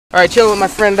Alright, chilling with my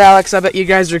friend Alex. I bet you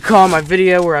guys recall my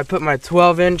video where I put my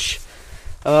 12-inch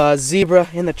Zebra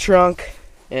in the trunk,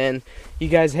 and you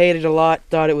guys hated it a lot,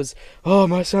 thought it was, oh,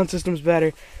 my sound system's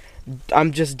better.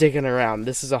 I'm just digging around.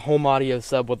 This is a home audio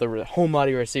sub with a home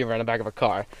audio receiver on the back of a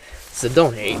car, so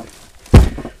don't hate.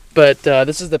 But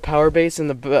this is the PowerBass in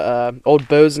the old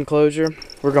Bose enclosure.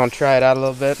 We're going to try it out a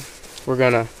little bit. We're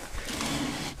going to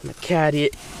caddy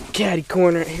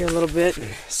corner it here a little bit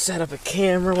and set up a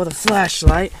camera with a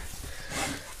flashlight.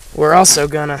 We're also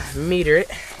gonna meter it,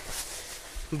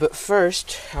 but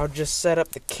first I'll just set up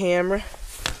the camera,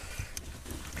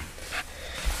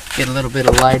 get a little bit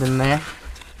of light in there,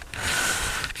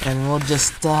 and we'll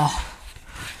just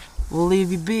we'll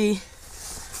leave you be.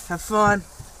 Have fun.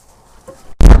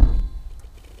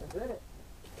 That's it.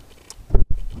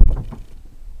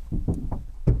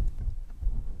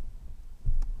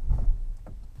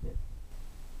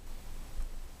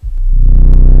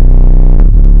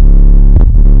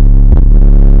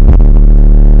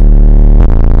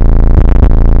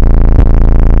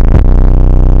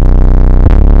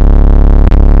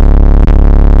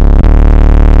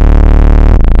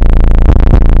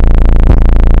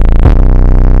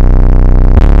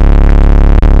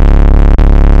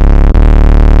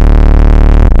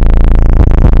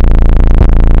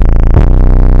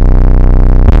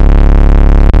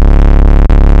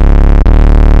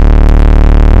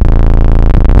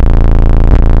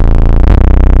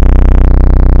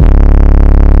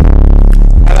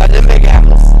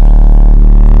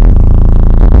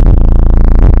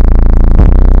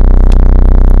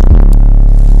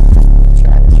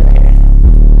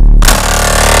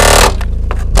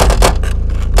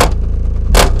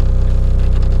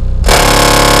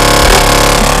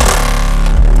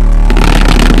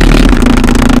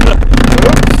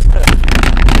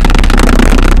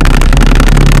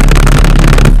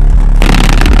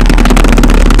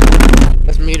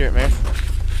 Meter it, man.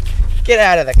 Get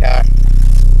out of the car.